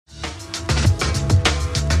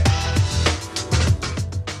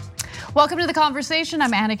Welcome to the conversation.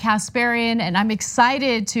 I'm Anna Kasparian, and I'm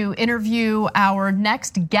excited to interview our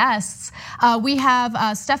next guests. We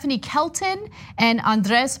have Stephanie Kelton and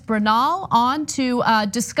Andres Bernal on to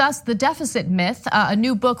discuss the deficit myth, a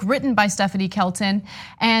new book written by Stephanie Kelton,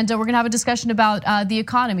 and we're gonna have a discussion about the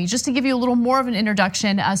economy. Just to give you a little more of an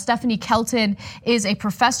introduction, Stephanie Kelton is a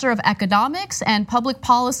professor of economics and public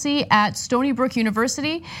policy at Stony Brook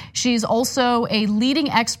University. She's also a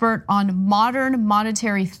leading expert on modern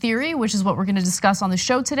monetary theory, which is what we're gonna discuss on the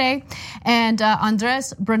show today. And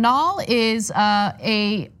Andres Bernal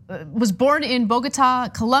was born in Bogota,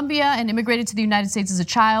 Colombia, and immigrated to the United States as a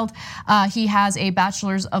child. He has a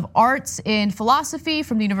bachelor's of arts in philosophy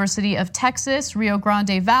from the University of Texas, Rio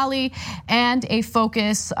Grande Valley, and a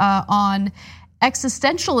focus on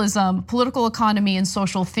existentialism, political economy, and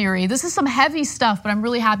social theory. This is some heavy stuff, but I'm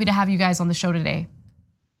really happy to have you guys on the show today.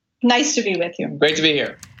 Nice to be with you. Great to be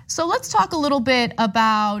here. So let's talk a little bit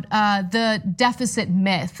about the deficit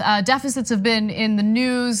myth. Deficits have been in the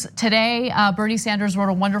news today. Bernie Sanders wrote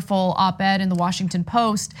a wonderful op-ed in the Washington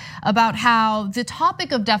Post about how the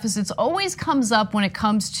topic of deficits always comes up when it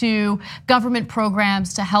comes to government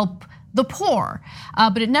programs to help the poor,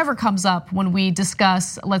 but it never comes up when we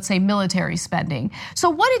discuss, let's say, military spending. So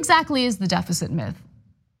what exactly is the deficit myth?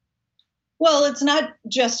 Well, it's not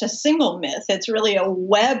just a single myth. It's really a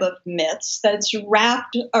web of myths that's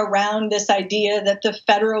wrapped around this idea that the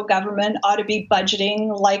federal government ought to be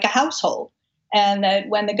budgeting like a household. And that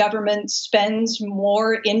when the government spends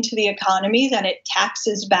more into the economy than it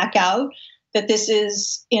taxes back out, that this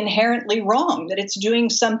is inherently wrong, that it's doing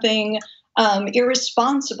something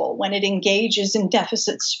irresponsible when it engages in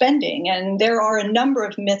deficit spending. And there are a number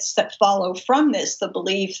of myths that follow from this, the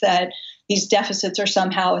belief that these deficits are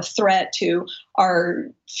somehow a threat to our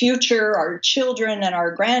future, our children and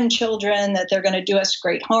our grandchildren, that they're going to do us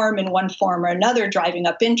great harm in one form or another, driving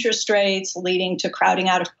up interest rates, leading to crowding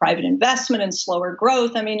out of private investment and slower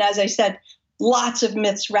growth. I mean, as I said, lots of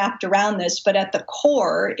myths wrapped around this, but at the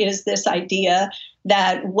core is this idea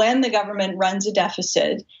that when the government runs a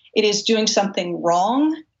deficit, it is doing something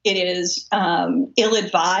wrong, it is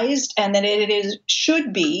ill-advised, and that it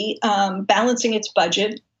should be balancing its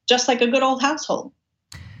budget just like a good old household.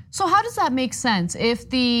 So how does that make sense? If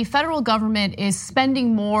the federal government is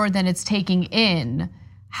spending more than it's taking in,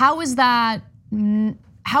 how is that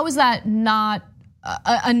not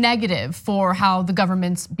a negative for how the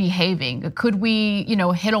government's behaving? Could we,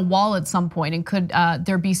 hit a wall at some point, and could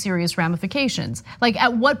there be serious ramifications? Like,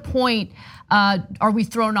 at what point are we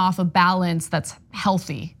thrown off a balance that's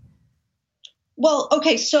healthy? Well,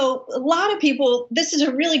 okay, so a lot of people, this is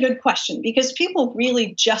a really good question because people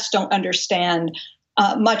really just don't understand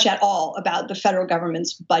much at all about the federal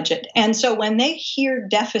government's budget. And so when they hear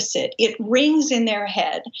deficit, it rings in their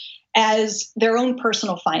head as their own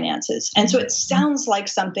personal finances. And so it sounds like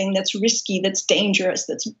something that's risky, that's dangerous,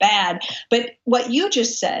 that's bad. But what you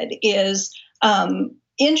just said is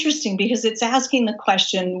interesting because it's asking the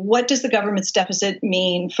question, what does the government's deficit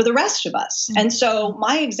mean for the rest of us? And so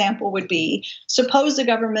my example would be, suppose the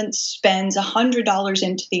government spends $100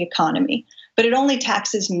 into the economy, but it only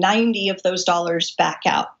taxes 90 of those dollars back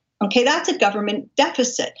out. Okay, that's a government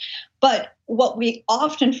deficit. But what we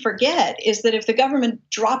often forget is that if the government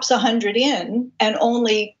drops 100 in and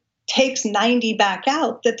only takes 90 back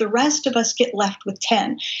out, that the rest of us get left with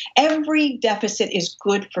 10. Every deficit is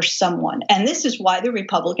good for someone. And this is why the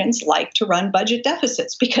Republicans like to run budget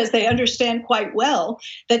deficits, because they understand quite well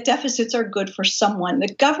that deficits are good for someone.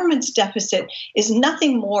 The government's deficit is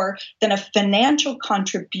nothing more than a financial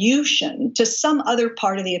contribution to some other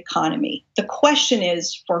part of the economy. The question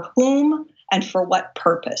is for whom and for what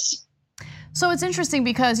purpose? So it's interesting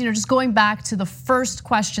because, just going back to the first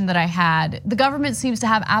question that I had, the government seems to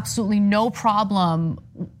have absolutely no problem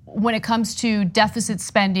when it comes to deficit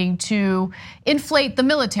spending to inflate the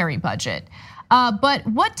military budget. But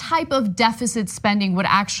what type of deficit spending would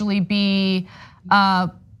actually be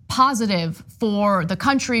positive for the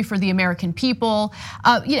country, for the American people?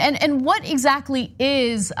 And what exactly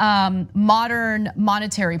is modern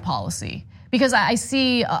monetary policy? Because I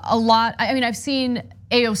see a lot, I've seen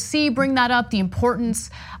AOC bring that up, the importance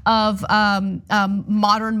of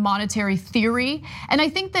modern monetary theory. And I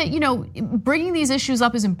think that, bringing these issues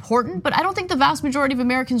up is important, but I don't think the vast majority of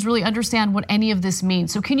Americans really understand what any of this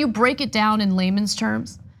means. So can you break it down in layman's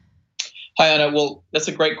terms? Hi, Anna. Well, that's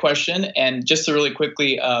a great question. And just to really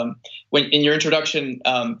quickly, when in your introduction,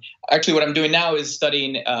 actually what I'm doing now is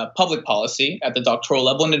studying public policy at the doctoral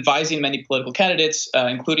level and advising many political candidates,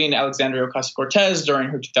 including Alexandria Ocasio-Cortez during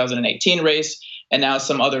her 2018 race, and now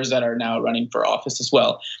some others that are now running for office as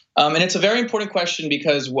well. And it's a very important question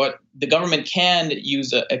because what the government can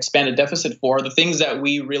use an expanded deficit for are the things that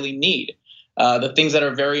we really need. The things that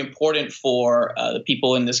are very important for the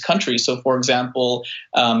people in this country. So, for example,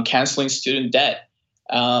 canceling student debt,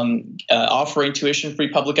 offering tuition-free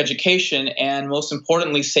public education, and most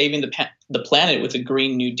importantly, saving the planet with a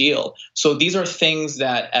Green New Deal. So these are things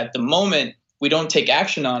that at the moment we don't take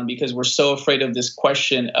action on because we're so afraid of this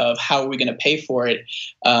question of how are we going to pay for it,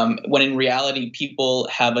 when in reality people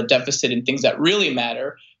have a deficit in things that really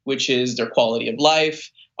matter, which is their quality of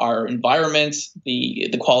life, our environment,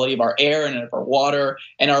 the quality of our air and of our water,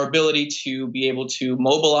 and our ability to be able to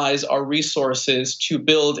mobilize our resources to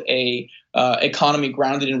build a economy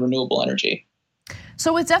grounded in renewable energy.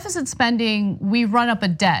 So with deficit spending, we run up a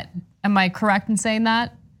debt. Am I correct in saying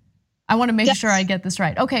that? I want to make sure I get this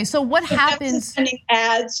right. Okay, so what happens? Deficit spending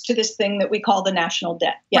adds to this thing that we call the national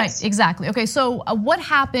debt. Yes. Right, exactly. Okay, so what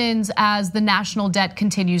happens as the national debt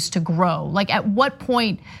continues to grow? Like at what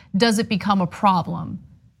point does it become a problem?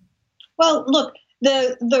 Well, look,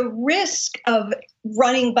 the risk of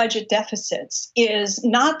running budget deficits is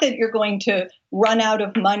not that you're going to run out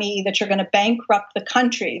of money, that you're going to bankrupt the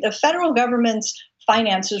country. The federal government's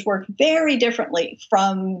finances work very differently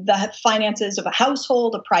from the finances of a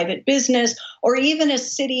household, a private business, or even a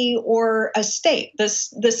city or a state. The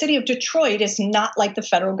city of Detroit is not like the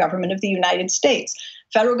federal government of the United States.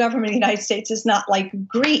 Federal government of the United States is not like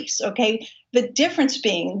Greece, okay? The difference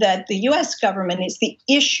being that the US government is the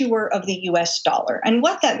issuer of the US dollar. And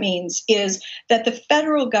what that means is that the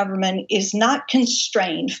federal government is not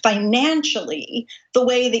constrained financially the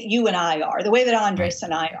way that you and I are, the way that Andres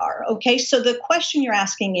and I are, okay? So the question you're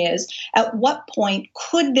asking is, at what point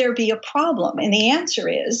could there be a problem? And the answer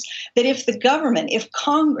is that if the government, if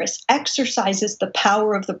Congress exercises the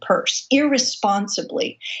power of the purse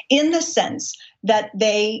irresponsibly, in the sense that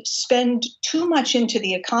they spend too much into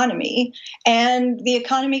the economy and the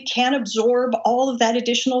economy can't absorb all of that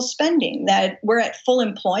additional spending, that we're at full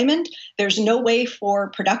employment, there's no way for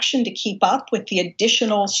production to keep up with the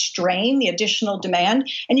additional strain, the additional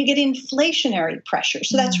demand, and you get inflationary pressure.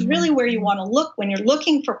 So that's really where you want to look when you're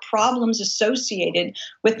looking for problems associated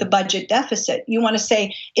with the budget deficit. You want to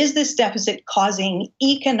say, is this deficit causing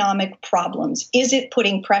economic problems? Is it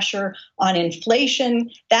putting pressure on inflation?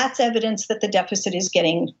 That's evidence that the deficit is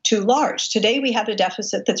getting too large. Today, we have a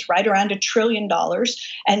deficit that's right around $1 trillion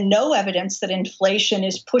and no evidence that inflation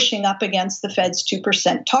is pushing up against the Fed's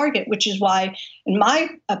 2% target, which is why, in my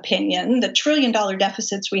opinion, the $1 trillion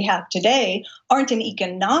deficits we have today aren't an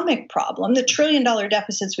economic problem. The $1 trillion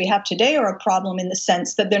deficits we have today are a problem in the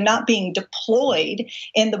sense that they're not being deployed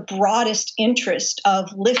in the broadest interest of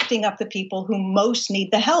lifting up the people who most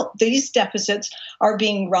need the help. These deficits are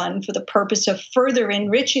being run for the purpose of further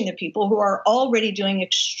enriching the people who are already doing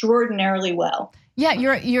extraordinarily well. Yeah,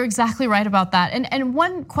 you're exactly right about that. And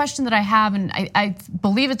one question that I have, and I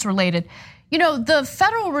believe it's related, you know, the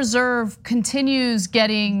Federal Reserve continues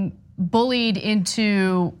getting bullied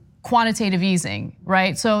into quantitative easing,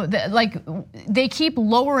 right? So they keep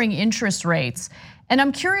lowering interest rates. And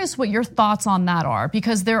I'm curious what your thoughts on that are,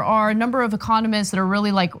 because there are a number of economists that are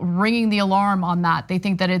really like ringing the alarm on that. They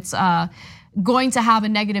think that it's going to have a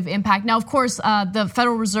negative impact. Now, of course, the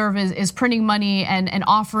Federal Reserve is printing money and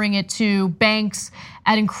offering it to banks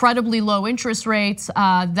at incredibly low interest rates.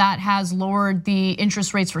 That has lowered the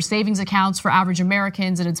interest rates for savings accounts for average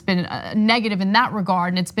Americans, and it's been negative in that regard,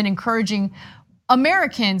 and it's been encouraging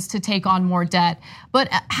Americans to take on more debt. But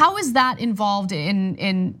how is that involved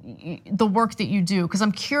in the work that you do? Because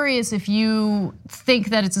I'm curious if you think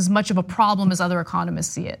that it's as much of a problem as other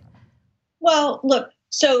economists see it. Well, look,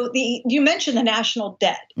 so you mentioned the national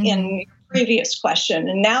debt in your previous question,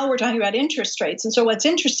 and now we're talking about interest rates. And so what's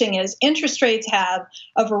interesting is interest rates have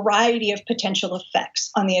a variety of potential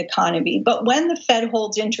effects on the economy. But when the Fed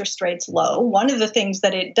holds interest rates low, one of the things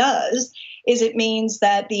that it does is it means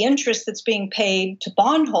that the interest that's being paid to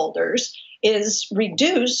bondholders is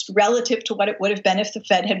reduced relative to what it would have been if the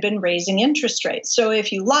Fed had been raising interest rates. So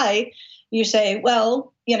if you like, you say,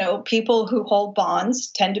 well, you know, people who hold bonds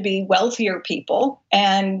tend to be wealthier people.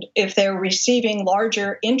 And if they're receiving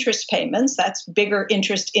larger interest payments, that's bigger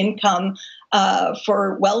interest income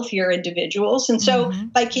for wealthier individuals. And so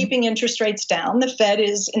by keeping interest rates down, the Fed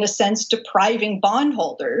is, in a sense, depriving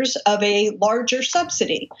bondholders of a larger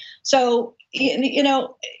subsidy. So, you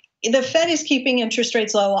know, the Fed is keeping interest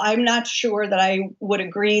rates low. I'm not sure that I would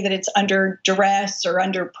agree that it's under duress or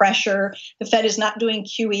under pressure. The Fed is not doing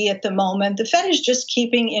QE at the moment. The Fed is just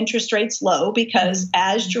keeping interest rates low because,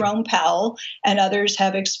 as Jerome Powell and others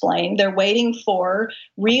have explained, they're waiting for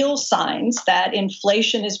real signs that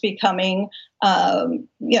inflation is becoming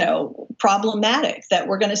problematic, that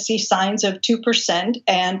we're going to see signs of 2%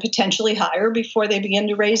 and potentially higher before they begin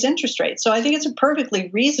to raise interest rates. So I think it's a perfectly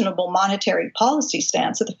reasonable monetary policy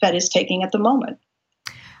stance that the Fed is taking at the moment.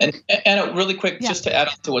 And really quick, just to add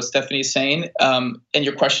on to what Stephanie's saying, and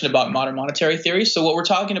your question about modern monetary theory. So what we're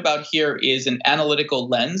talking about here is an analytical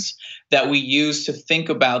lens that we use to think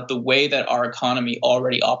about the way that our economy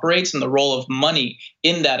already operates and the role of money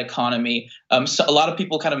in that economy. So a lot of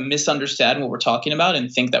people kind of misunderstand what we're talking about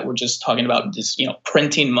and think that we're just talking about this,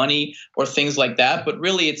 printing money or things like that. But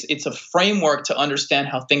really, it's a framework to understand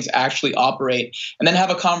how things actually operate, and then have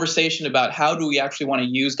a conversation about how do we actually want to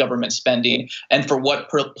use government spending and for what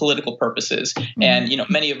political purposes. Mm-hmm. And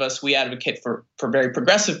many of us, we advocate for very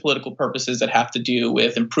progressive political purposes that have to do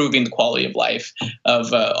with improving the quality of life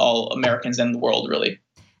of all Americans and the world, really.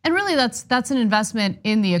 And really, that's an investment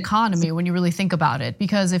in the economy when you really think about it,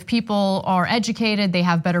 because if people are educated, they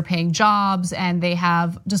have better paying jobs, and they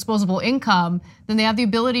have disposable income, then they have the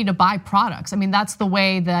ability to buy products. I mean, that's the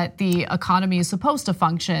way that the economy is supposed to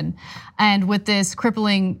function. And with this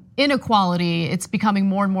crippling inequality, it's becoming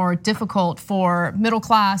more and more difficult for middle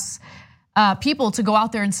class people to go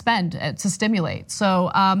out there and spend to stimulate. So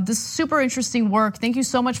this is super interesting work. Thank you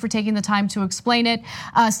so much for taking the time to explain it.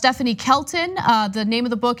 Stephanie Kelton, the name of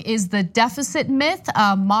the book is The Deficit Myth,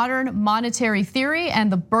 Modern Monetary Theory and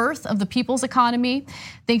the Birth of the People's Economy.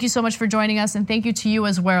 Thank you so much for joining us, and thank you to you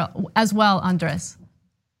as well, Andres.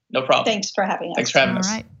 No problem. Thanks for having us. Thanks for having us.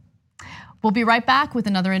 All right. We'll be right back with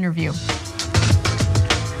another interview.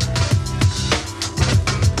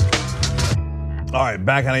 All right,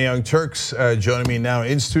 back on Young Turks. Joining me now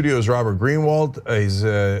in studio is Robert Greenwald. He's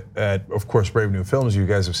at, of course, Brave New Films. You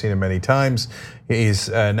guys have seen him many times. He's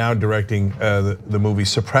now directing the movie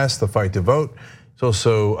Suppress, The Fight to Vote. He's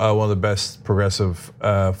also one of the best progressive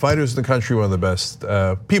fighters in the country, one of the best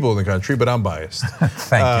people in the country, but I'm biased.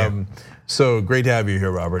 Thank you. So great to have you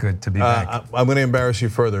here, Robert. Good to be back. I'm going to embarrass you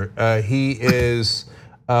further. He is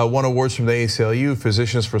won awards from the ACLU,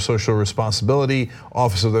 Physicians for Social Responsibility,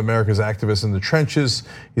 Office of the America's Activists in the Trenches.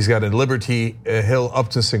 He's got a Liberty Hill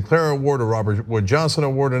Upton Sinclair Award, a Robert Wood Johnson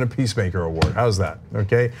Award, and a Peacemaker Award. How's that?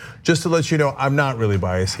 Okay, just to let you know, I'm not really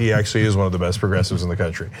biased. He actually is one of the best progressives in the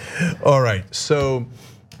country. All right, so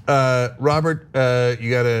Robert,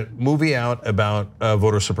 you got a movie out about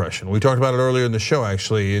voter suppression. We talked about it earlier in the show,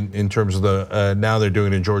 actually, in terms of the now they're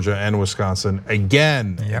doing it in Georgia and Wisconsin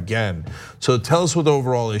again. So tell us what the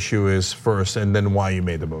overall issue is first, and then why you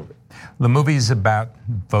made the movie. The movie is about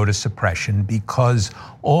voter suppression because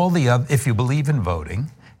all the other, if you believe in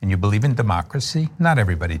voting and you believe in democracy, not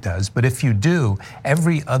everybody does, but if you do,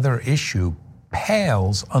 every other issue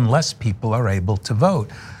pales unless people are able to vote.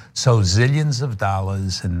 So zillions of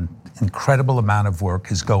dollars and incredible amount of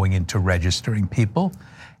work is going into registering people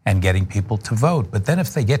and getting people to vote. But then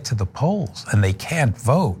if they get to the polls and they can't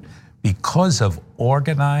vote because of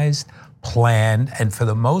organized, planned, and for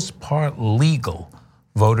the most part legal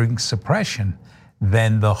voting suppression,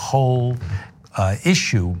 then the whole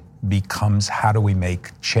issue becomes how do we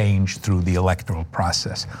make change through the electoral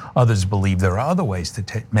process. Others believe there are other ways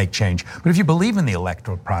to make change. But if you believe in the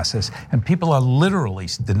electoral process and people are literally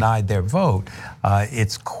denied their vote,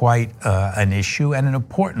 it's quite an issue and an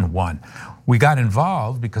important one. We got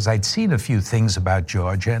involved because I'd seen a few things about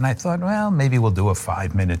Georgia and I thought, well, maybe we'll do a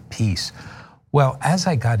 5-minute piece. Well, as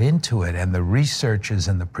I got into it and the researchers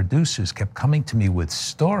and the producers kept coming to me with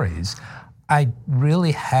stories, I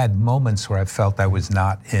really had moments where I felt I was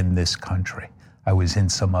not in this country. I was in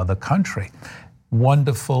some other country.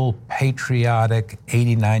 Wonderful, patriotic,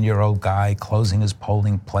 89-year-old guy closing his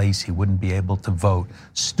polling place. He wouldn't be able to vote.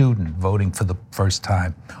 Student voting for the first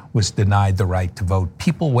time was denied the right to vote.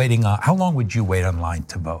 People waiting on, how long would you wait online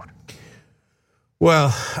to vote?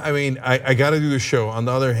 Well, I mean, I got to do the show. On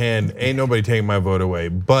the other hand, ain't nobody taking my vote away.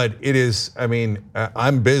 But it is, I mean,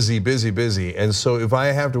 I'm busy. And so if I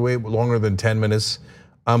have to wait longer than 10 minutes,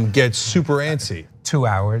 get super antsy. 2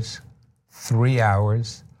 hours, 3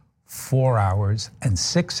 hours, 4 hours, and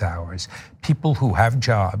 6 hours. People who have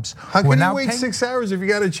jobs. How can you wait 6 hours if you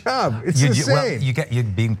got a job? It's insane. Well, you're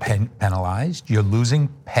being penalized, you're losing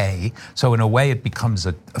pay. So in a way it becomes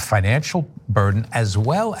a financial burden as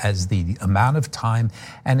well as the amount of time.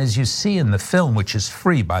 And as you see in the film, which is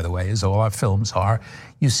free, by the way, as all our films are,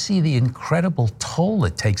 you see the incredible toll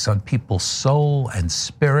it takes on people's soul and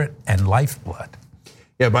spirit and lifeblood.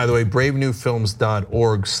 Yeah, by the way,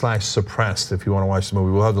 bravenewfilms.org/suppressed if you want to watch the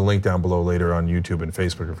movie. We'll have the link down below later on YouTube and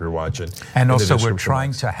Facebook if you're watching. And also we're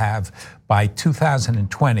trying to have, by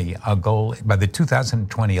 2020, our goal, by the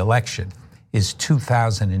 2020 election, is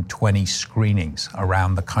 2,020 screenings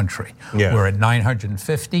around the country. Yeah. We're at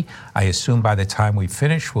 950. I assume by the time we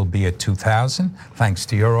finish, we'll be at 2,000, thanks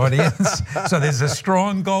to your audience. So there's a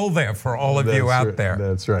strong goal there for all of you out there.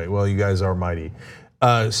 That's right. Well, you guys are mighty.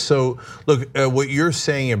 So look, what you're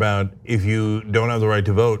saying about if you don't have the right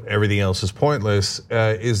to vote, everything else is pointless,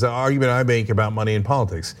 is the argument I make about money in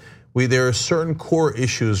politics. There are certain core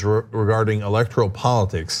issues regarding electoral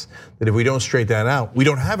politics that if we don't straighten that out, we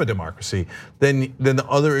don't have a democracy. Then the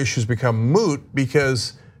other issues become moot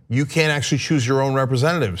because you can't actually choose your own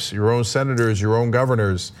representatives, your own senators, your own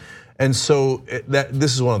governors. And so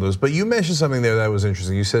this is one of those. But you mentioned something there that was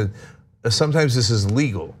interesting. You said sometimes this is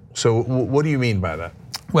legal. So what do you mean by that?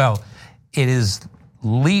 Well, it is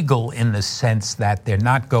legal in the sense that they're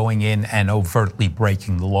not going in and overtly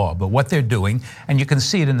breaking the law. But what they're doing, and you can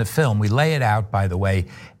see it in the film, we lay it out, by the way,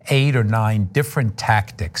 8 or 9 different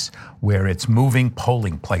tactics where it's moving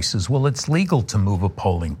polling places. Well, it's legal to move a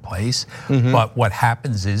polling place, but what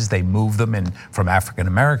happens is they move them in from African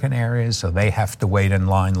American areas, so they have to wait in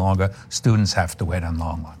line longer. Students have to wait on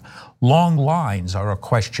long line. Long lines are a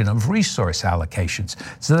question of resource allocations.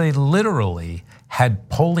 So they literally had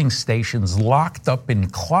polling stations locked up in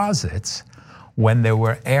closets when there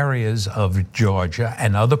were areas of Georgia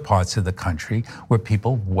and other parts of the country where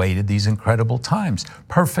people waited these incredible times.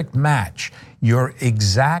 Perfect match. Your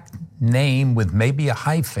exact name with maybe a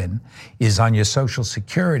hyphen is on your Social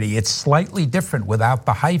Security. It's slightly different without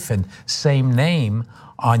the hyphen, same name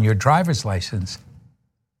on your driver's license.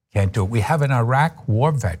 Can't do it. We have an Iraq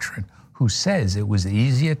war veteran who says it was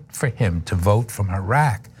easier for him to vote from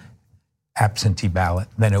Iraq absentee ballot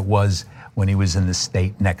than it was when he was in the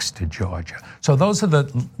state next to Georgia. So those are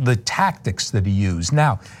the tactics that he used.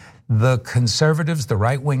 Now, the conservatives, the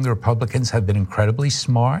right-wing Republicans have been incredibly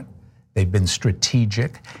smart. They've been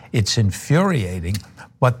strategic. It's infuriating,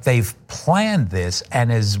 but they've planned this.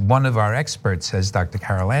 And as one of our experts says, Dr.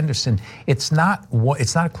 Carol Anderson, it's not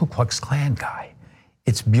a Ku Klux Klan guy.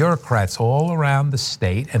 It's bureaucrats all around the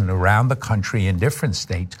state and around the country in different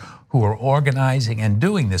states who are organizing and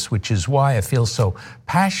doing this, which is why I feel so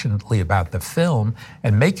passionately about the film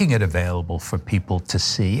and making it available for people to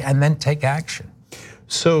see and then take action.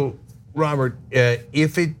 So, Robert,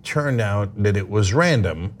 if it turned out that it was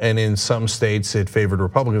random and in some states it favored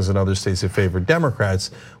Republicans and other states it favored Democrats,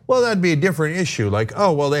 well, that'd be a different issue. Like,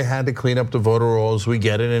 oh, well, they had to clean up the voter rolls, we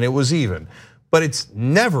get it, and it was even. But it's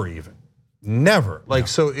never even. Never. Like,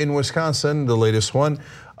 so in Wisconsin, the latest one,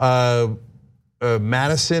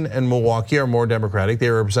 Madison and Milwaukee are more Democratic. They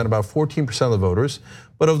represent about 14% of the voters.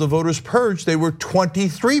 But of the voters purged, they were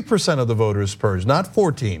 23% of the voters purged, not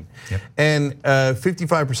 14. Yep. And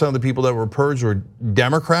 55% of the people that were purged were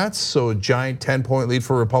Democrats, so a giant 10-point lead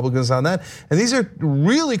for Republicans on that. And these are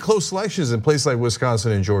really close elections in places like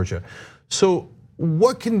Wisconsin and Georgia. So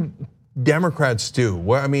what can Democrats do?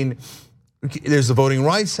 Well, I mean, there's the Voting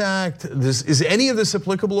Rights Act. Is any of this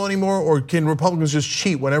applicable anymore, or can Republicans just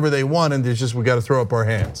cheat whenever they want and we got to throw up our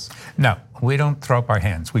hands? No, we don't throw up our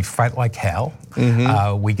hands. We fight like hell.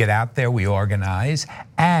 We get out there, we organize,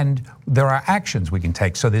 and there are actions we can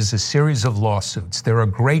take. So there's a series of lawsuits. There are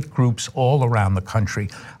great groups all around the country.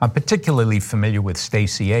 I'm particularly familiar with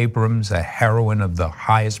Stacey Abrams, a heroine of the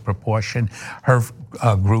highest proportion, her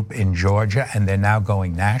group in Georgia, and they're now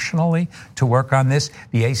going nationally to work on this.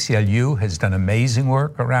 The ACLU has done amazing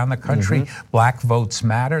work around the country. Black Votes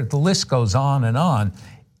Matter. The list goes on and on.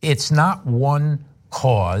 It's not one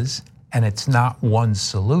cause and it's not one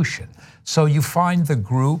solution. So you find the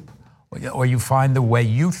group or you find the way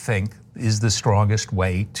you think is the strongest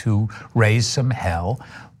way to raise some hell,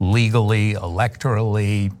 legally,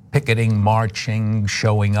 electorally, picketing, marching,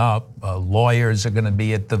 showing up. Lawyers are going to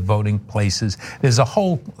be at the voting places. There's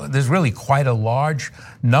really quite a large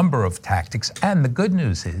number of tactics. And the good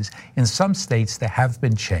news is, in some states there have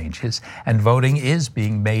been changes, and voting is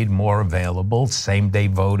being made more available. Same-day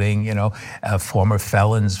voting, former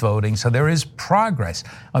felons voting. So there is progress.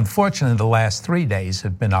 Unfortunately, the last 3 days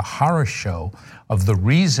have been a horror show of the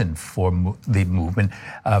reason for the movement.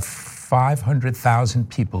 500,000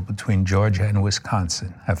 people between Georgia and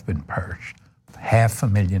Wisconsin have been purged.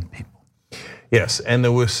 500,000 people. Yes, and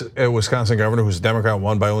the Wisconsin governor, who's a Democrat,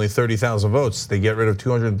 won by only 30,000 votes. They get rid of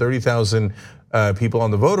 230,000 people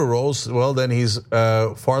on the voter rolls. Well, then he's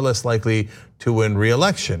far less likely to win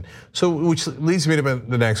re-election. So, which leads me to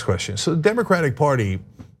the next question. So, the Democratic Party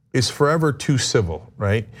is forever too civil,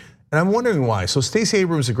 right? And I'm wondering why. So Stacey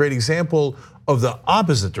Abrams is a great example of the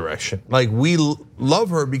opposite direction. Like, we love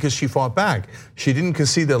her because she fought back. She didn't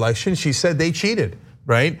concede the election. She said they cheated,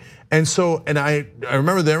 right? And I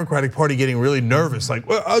remember the Democratic Party getting really nervous, like,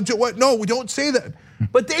 what? No, we don't say that.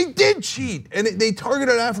 But they did cheat, and they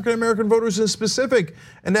targeted African American voters in specific.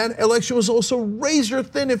 And that election was also razor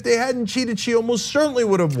thin. If they hadn't cheated, she almost certainly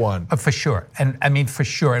would have won. For sure, and I mean for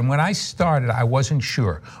sure. And when I started, I wasn't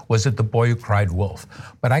sure, was it the boy who cried wolf?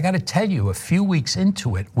 But I got to tell you, a few weeks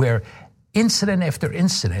into it, where incident after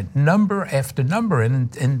incident, number after number,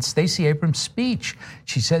 in Stacey Abrams' speech,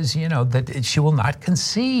 she says, that she will not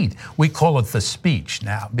concede. We call it the speech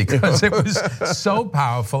now because it was so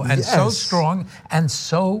powerful and so strong and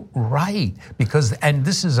so right. And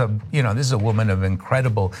this is a woman of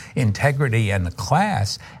incredible integrity and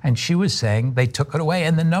class, and she was saying they took it away,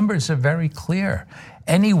 and the numbers are very clear.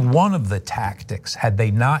 Any one of the tactics, had they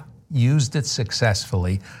not used it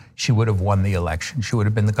successfully, she would have won the election. She would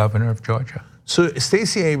have been the governor of Georgia. So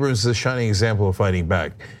Stacey Abrams is a shining example of fighting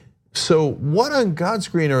back. So what on God's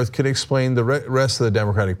green earth could explain the rest of the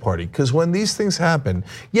Democratic Party? Because when these things happen,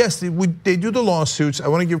 yes, they do the lawsuits. I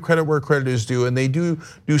want to give credit where credit is due, and they do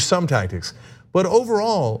some tactics. But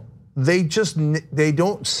overall, they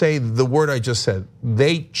don't say the word I just said.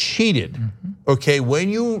 They cheated. Okay, when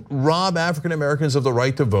you rob African Americans of the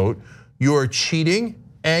right to vote, you are cheating,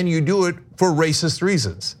 and you do it for racist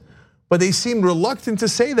reasons. But they seem reluctant to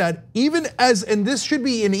say that, and this should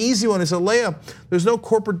be an easy one, it's a layup. There's no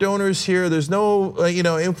corporate donors here, there's no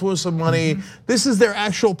influence of money. This is their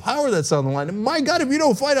actual power that's on the line. And my God, if you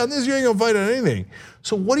don't fight on this, you ain't gonna fight on anything.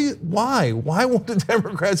 So why won't the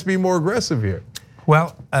Democrats be more aggressive here?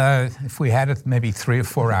 Well, if we had maybe 3 or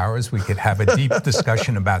 4 hours, we could have a deep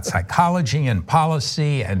discussion about psychology and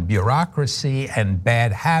policy and bureaucracy and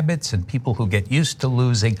bad habits and people who get used to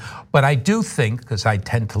losing. But I do think, because I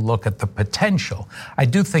tend to look at the potential, I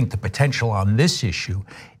do think the potential on this issue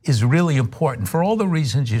is really important for all the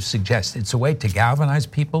reasons you suggest. It's a way to galvanize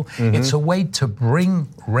people. It's a way to bring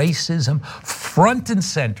racism front and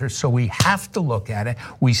center, so we have to look at it.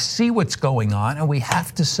 We see what's going on, and we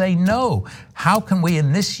have to say no. How can we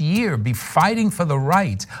in this year be fighting for the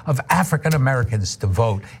rights of African Americans to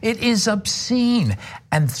vote? It is obscene.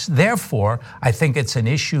 And therefore, I think it's an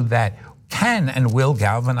issue that can and will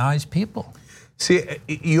galvanize people. See,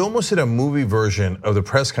 you almost did a movie version of the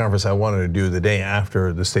press conference I wanted to do the day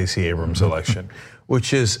after the Stacey Abrams election,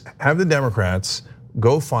 which is have the Democrats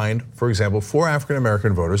go find, for example, 4 African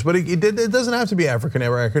American voters, but it doesn't have to be African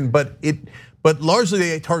American, but largely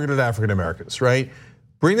they targeted African Americans, right?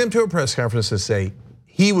 Bring them to a press conference and say,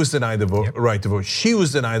 he was denied the right to vote, she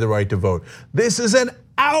was denied the right to vote. This is an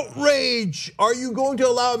outrage. Are you going to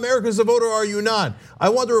allow Americans to vote or are you not? I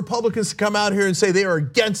want the Republicans to come out here and say they are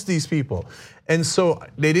against these people. And so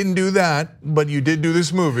they didn't do that, but you did do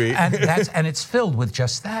this movie. And it's filled with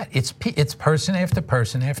just that. It's person after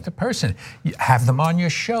person after person. You have them on your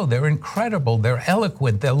show. They're incredible. They're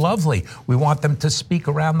eloquent. They're lovely. We want them to speak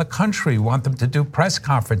around the country. We want them to do press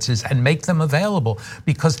conferences and make them available,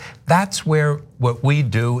 because that's where what we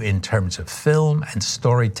do in terms of film and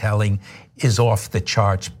storytelling is off the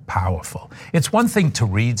charts powerful. It's one thing to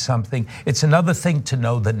read something, it's another thing to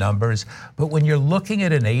know the numbers, but when you're looking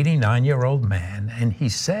at an 89-year-old man and he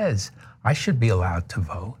says, I should be allowed to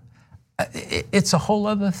vote, it's a whole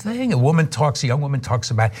other thing. A young woman talks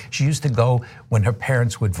about, she used to go when her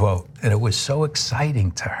parents would vote, and it was so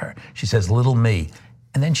exciting to her. She says, little me.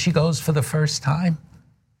 And then she goes for the first time.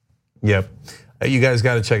 Yep, you guys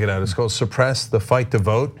gotta check it out. It's called Suppress: The Fight to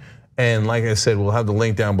Vote. And like I said, we'll have the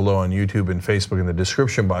link down below on YouTube and Facebook in the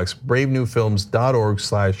description box,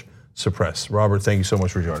 bravenewfilms.org/suppress. Robert, thank you so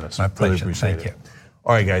much for joining us. My pleasure, really thank you.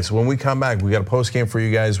 All right, guys, when we come back, we got a post game for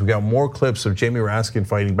you guys. We got more clips of Jamie Raskin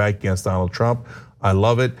fighting back against Donald Trump. I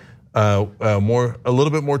love it. A little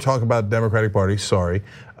bit more talk about the Democratic Party, sorry.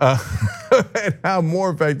 And how more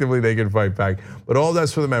effectively they can fight back. But all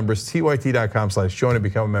that's for the members, tyt.com/join and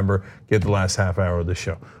become a member, get the last half hour of the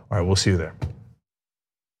show. All right, we'll see you there.